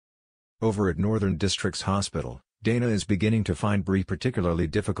Over at Northern District's hospital, Dana is beginning to find Bree particularly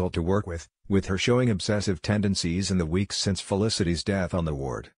difficult to work with her showing obsessive tendencies in the weeks since Felicity's death on the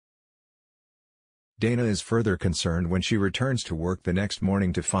ward. Dana is further concerned when she returns to work the next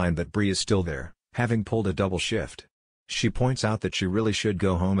morning to find that Bree is still there, having pulled a double shift. She points out that she really should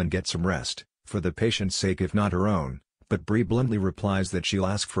go home and get some rest, for the patient's sake if not her own, but Bree bluntly replies that she'll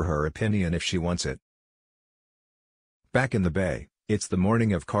ask for her opinion if she wants it. Back in the Bay, it's the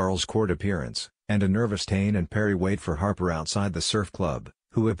morning of Carl's court appearance, and a nervous Tane and Perry wait for Harper outside the surf club,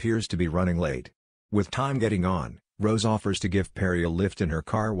 who appears to be running late. With time getting on, Rose offers to give Perry a lift in her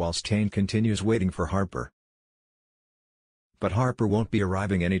car whilst Tane continues waiting for Harper. But Harper won't be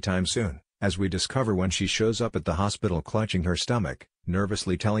arriving anytime soon, as we discover when she shows up at the hospital clutching her stomach,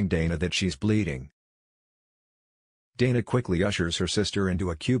 nervously telling Dana that she's bleeding. Dana quickly ushers her sister into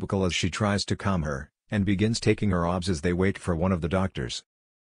a cubicle as she tries to calm her, and begins taking her obs as they wait for one of the doctors.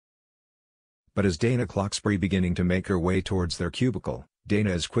 But as Dana clocks Bree beginning to make her way towards their cubicle, Dana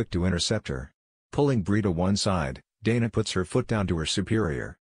is quick to intercept her. Pulling Bree to one side, Dana puts her foot down to her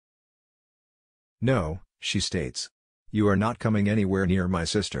superior. "No," she states. "You are not coming anywhere near my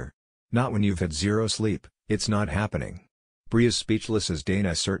sister. Not when you've had zero sleep, it's not happening." Bree is speechless as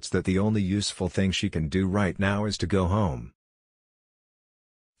Dana asserts that the only useful thing she can do right now is to go home.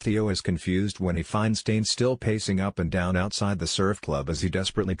 Theo is confused when he finds Tane still pacing up and down outside the surf club as he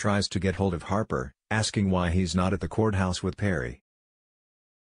desperately tries to get hold of Harper, asking why he's not at the courthouse with Perry.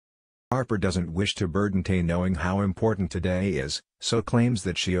 Harper doesn't wish to burden Tane knowing how important today is, so claims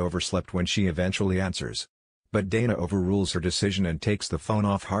that she overslept when she eventually answers. But Dana overrules her decision and takes the phone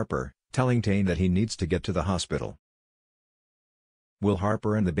off Harper, telling Tane that he needs to get to the hospital. Will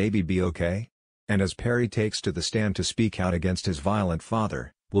Harper and the baby be okay? And as Perry takes to the stand to speak out against his violent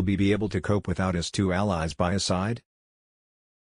father, will he be able to cope without his two allies by his side?